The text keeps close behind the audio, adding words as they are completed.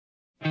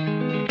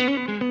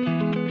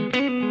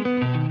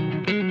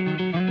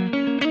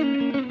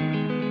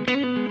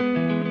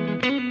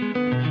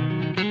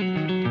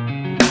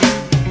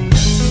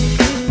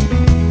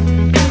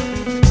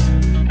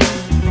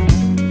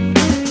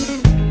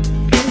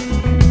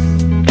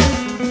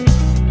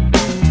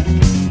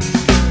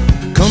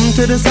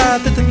to decide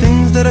that the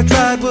things that I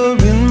tried were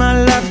in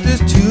my life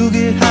just to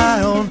get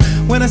high on.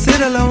 When I sit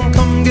alone,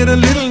 come get a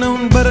little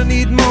known, but I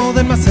need more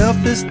than myself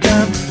this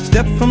time.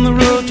 Step from the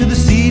road to the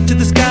sea to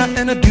the sky,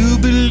 and I do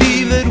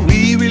believe that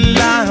we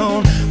rely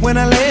on. When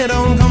I lay it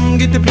on, come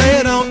get to play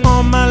it on,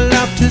 all my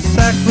life to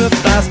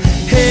sacrifice.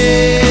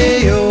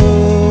 Hey,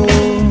 oh,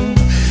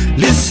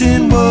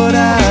 listen what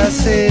I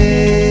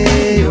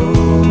say,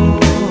 oh,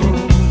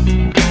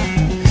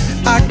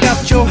 I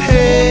got your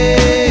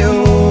hey,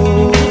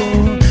 oh,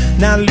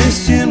 now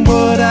listen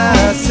what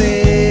I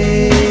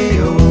say,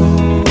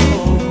 oh,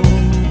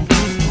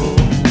 oh.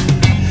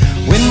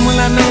 When will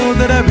I know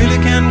that I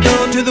really can go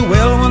to the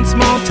well once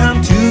more?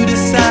 Time to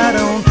decide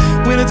on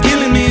when it's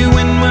killing me.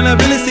 When will I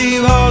really see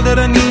all that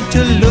I need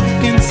to look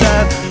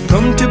inside?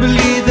 Come to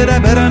believe that I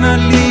better not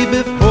leave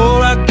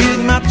before I get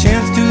my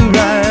chance to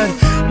ride.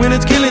 When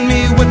it's killing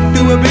me, what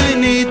do I really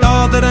need?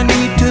 All that I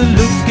need to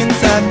look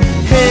inside.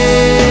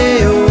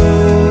 Hey,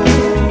 oh,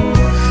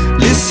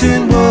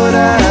 listen what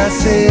I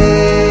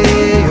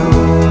say,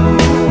 oh,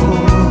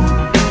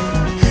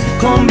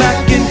 come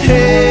back and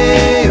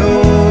hey, oh,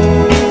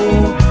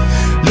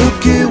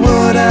 look at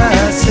what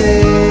I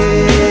say,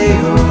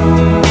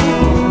 oh.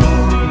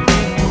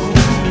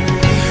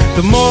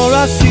 The more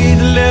I see,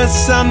 the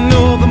less I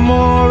know, the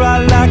more I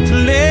like to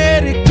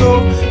let it go.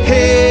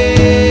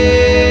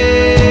 Hey,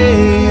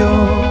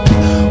 oh,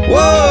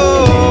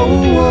 whoa,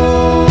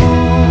 whoa.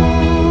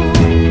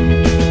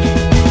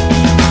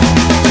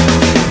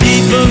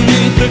 Deep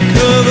beneath the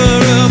cover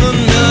of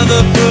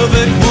another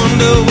perfect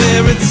wonder,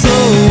 where it's so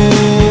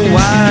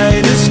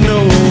white as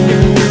snow,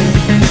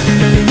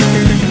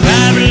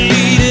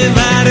 privately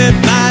divided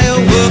by a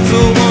world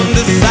so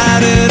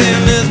undecided,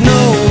 and there's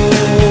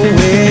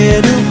nowhere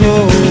to go.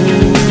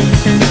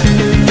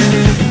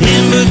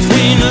 In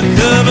between the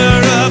cover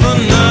of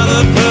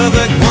another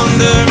perfect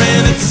wonder,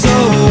 and it's so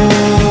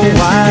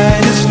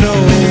white as snow,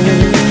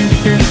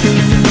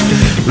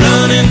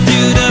 running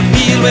through the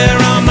field where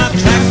all my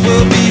tracks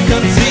will be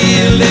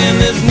concealed, and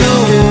there's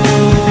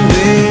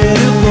nowhere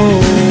to go.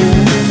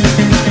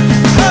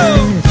 Oh!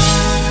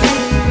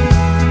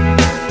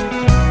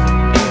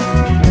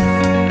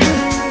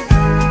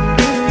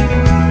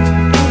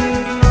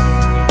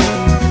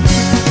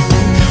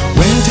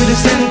 When to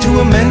descend, to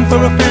amend,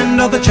 for a friend,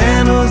 all the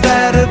channels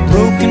that have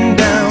broken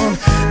down.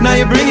 Now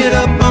you bring it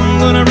up, I'm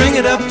gonna ring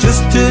it up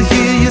just to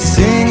hear you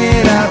sing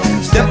it out.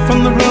 Step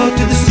from the road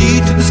to the sea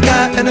to the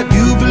sky, and I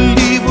do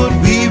believe what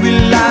we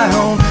rely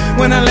on.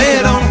 When I lay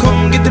it on,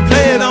 come get to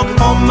play it on,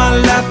 all my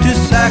life to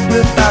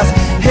sacrifice.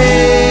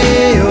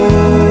 Hey,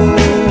 oh,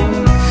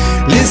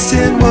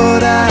 listen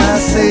what I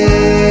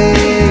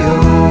say,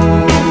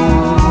 oh,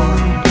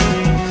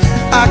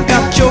 I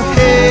got your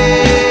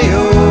hey,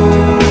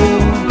 oh,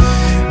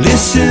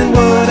 listen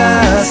what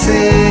I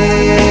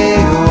say,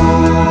 oh.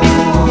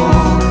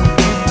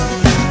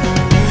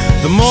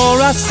 The more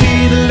I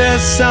see, the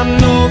less I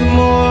know, the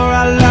more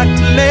I like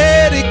to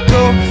let it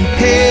go.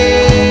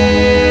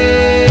 Hey,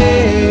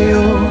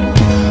 oh,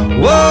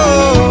 whoa,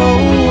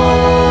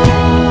 whoa.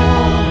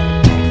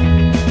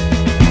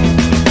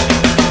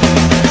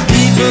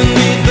 Deep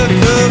beneath the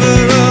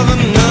cover of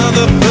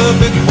another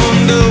perfect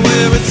wonder,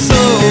 where it's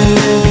so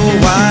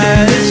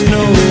white as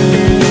snow,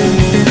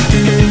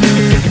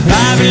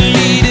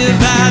 privately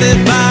divided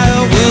by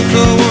a world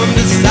so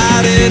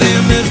undecided,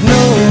 and there's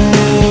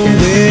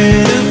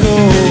nowhere to go.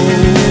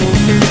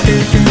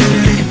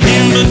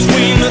 In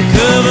between the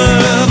cover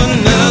of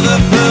another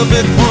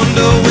perfect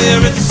wonder,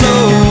 where it's so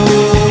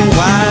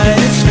white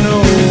as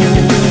snow,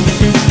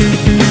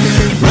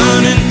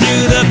 running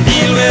through the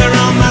field where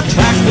all my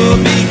tracks will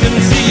be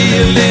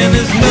concealed, and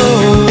there's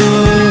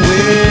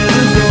nowhere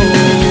to go.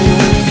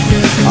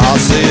 I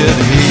said,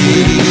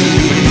 hey,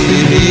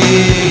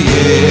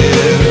 yeah,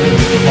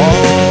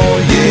 oh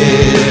yeah,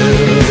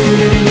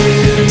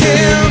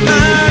 tell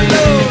my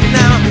Lord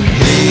now.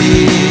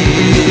 Hey,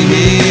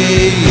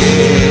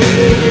 yeah,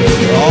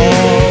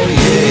 oh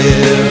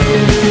yeah,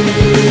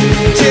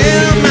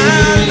 tell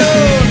my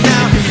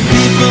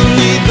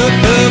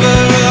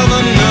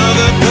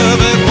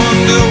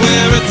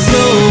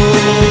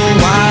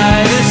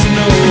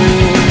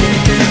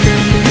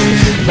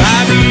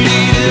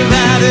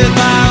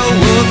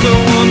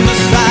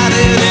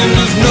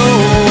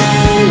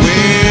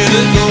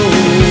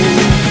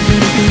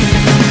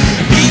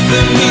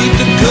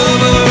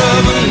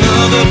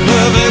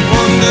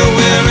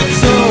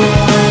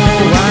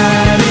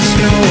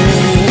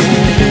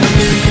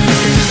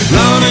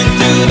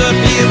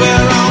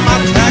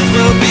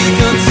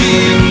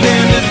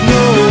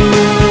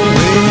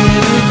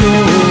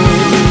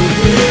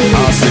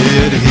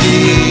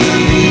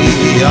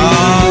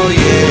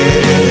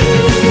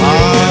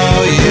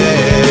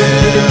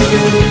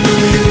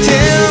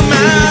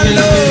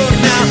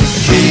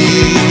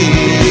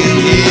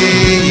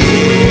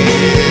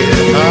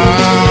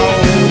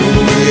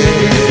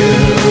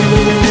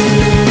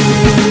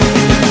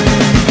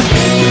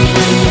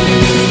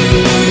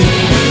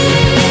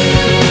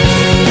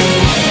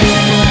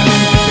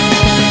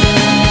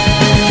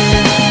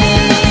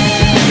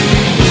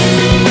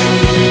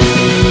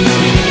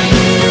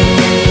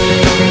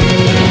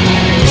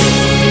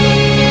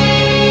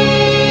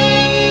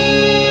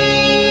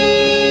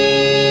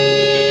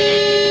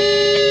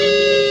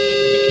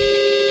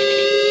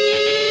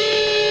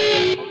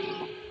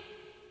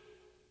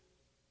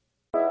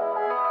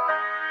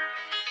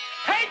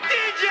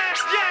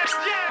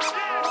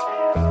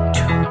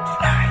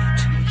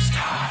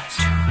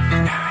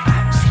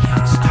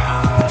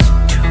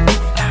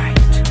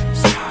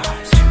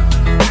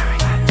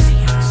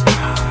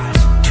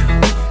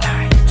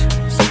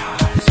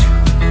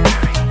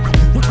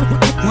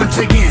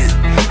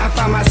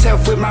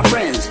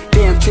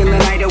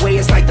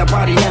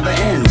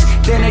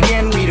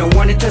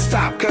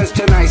 'cause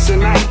tonight's the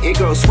night. It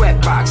goes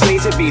sweatbox,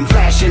 laser beam,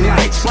 flashing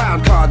lights.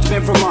 Wild cards,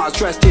 men from Mars,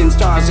 dressed in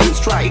stars and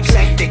stripes.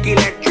 Eclectic,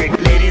 electric,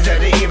 ladies of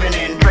the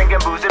evening,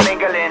 drinking booze and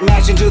mingling.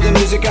 Mashing to the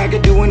music, I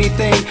could do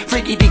anything.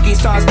 Freaky deaky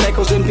stars,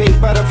 speckles and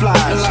pink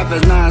butterflies. And life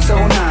is nice, so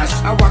nice.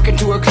 I walk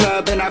into a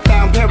club and I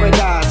found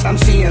paradise. I'm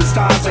seeing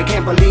stars, I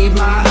can't believe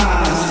my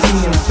eyes.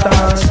 Seeing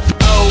stars.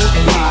 Oh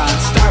my,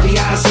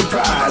 starry-eyed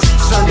surprise.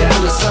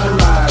 Sundown to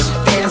sunrise,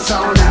 dance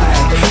all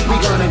night. We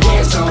gonna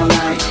dance all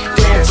night,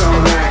 dance all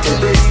night to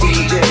this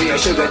DJ. I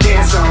sugar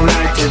dance all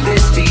night to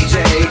this DJ.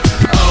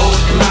 Oh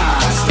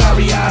my,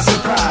 starry-eyed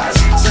surprise.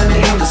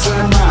 Sundown to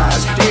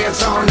sunrise,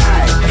 dance all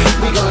night.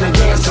 We gonna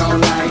dance all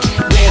night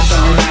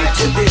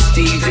to this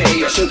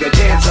DJ. I sugar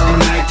dance all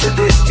night to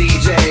this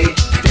DJ.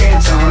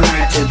 Dance all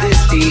night to this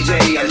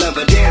DJ. I love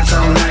a dance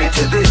all night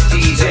to this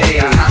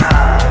DJ.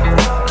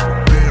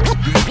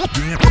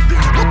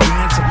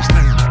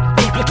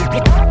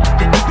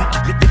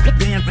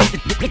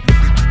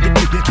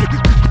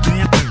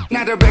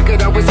 Now the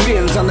record always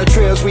spins on the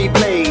trails we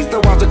blaze. The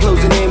walls are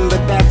closing in,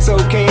 but that's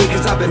okay,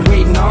 'cause I've been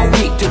waiting all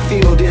week to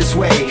feel this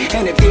way.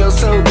 And it feels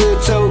so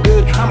good, so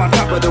good. I'm on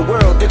top of the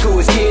world, the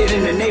coolest kid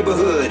in the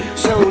neighborhood.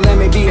 So let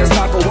me be a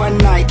star for one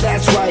night,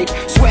 that's right.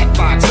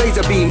 Sweatbox,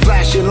 laser beam,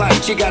 flashing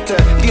lights. You got to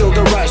feel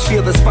the rush,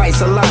 feel the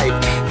spice of life.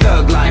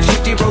 Thug life,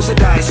 50 rolls of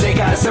dice, snake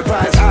eyes,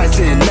 surprise eyes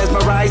in,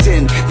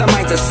 mesmerizing. The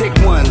minds are sick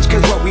ones,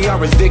 'cause what we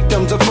are is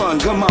victims of fun.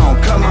 Come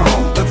on, come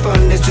on, the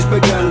fun has just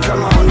begun.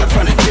 Come on, the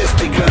fun has just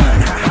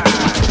begun.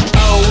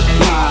 Oh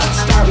my,